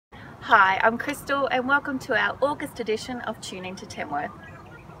Hi, I'm Crystal and welcome to our August edition of Tune Into Tamworth.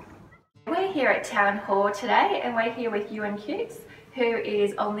 We're here at Town Hall today and we're here with Ewan Cukes, who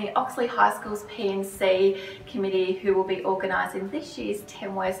is on the Oxley High School's P&C committee who will be organising this year's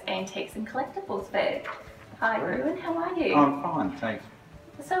Tamworth Antiques and Collectables Fair. Hi Ewan, how are you? I'm fine, thanks.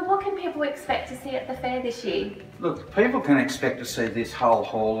 So what can people expect to see at the fair this year? Look, people can expect to see this whole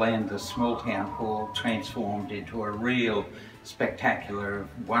hall and the small town hall transformed into a real spectacular,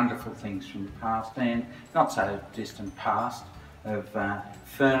 wonderful things from the past and not so distant past of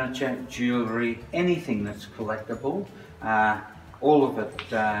furniture, jewellery, anything that's collectible, all of it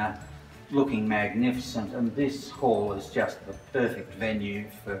looking magnificent, and this hall is just the perfect venue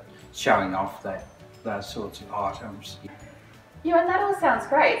for showing off those sorts of items. Yeah, and that all sounds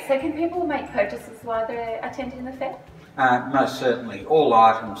great. So can people make purchases while they're attending the fair? Most certainly. All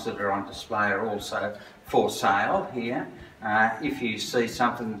items that are on display are also for sale here. If you see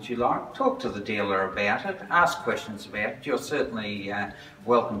something that you like, talk to the dealer about it, ask questions about it. You're certainly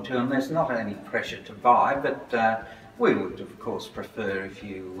welcome to, and there's not any pressure to buy, but we would of course prefer if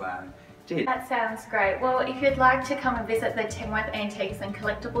you did. That sounds great. Well, if you'd like to come and visit the Tamworth Antiques and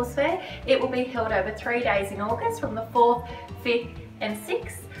Collectables Fair, it will be held over 3 days in August from the 4th, 5th and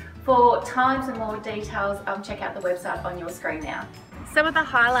 6th. For times and more details, check out the website on your screen now. Some of the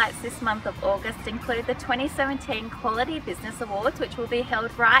highlights this month of August include the 2017 Quality Business Awards, which will be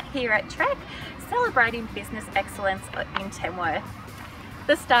held right here at Trek, celebrating business excellence in Tamworth.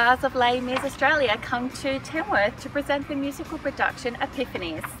 The stars of Les Mis Australia come to Tamworth to present the musical production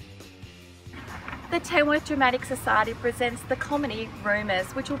Epiphanies. The Tamworth Dramatic Society presents the comedy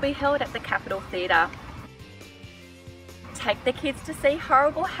Rumours, which will be held at the Capitol Theatre. Take the kids to see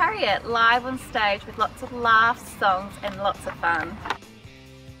Horrible Harriet live on stage with lots of laughs, songs and lots of fun.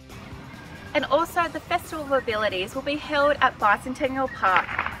 And also the Festival of Abilities will be held at Bicentennial Park.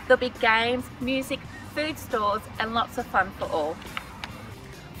 There'll be games, music, food stalls and lots of fun for all.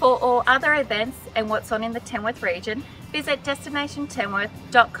 For all other events and what's on in the Tamworth region, visit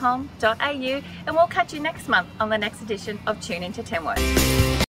destinationtamworth.com.au and we'll catch you next month on the next edition of Tune Into Tamworth.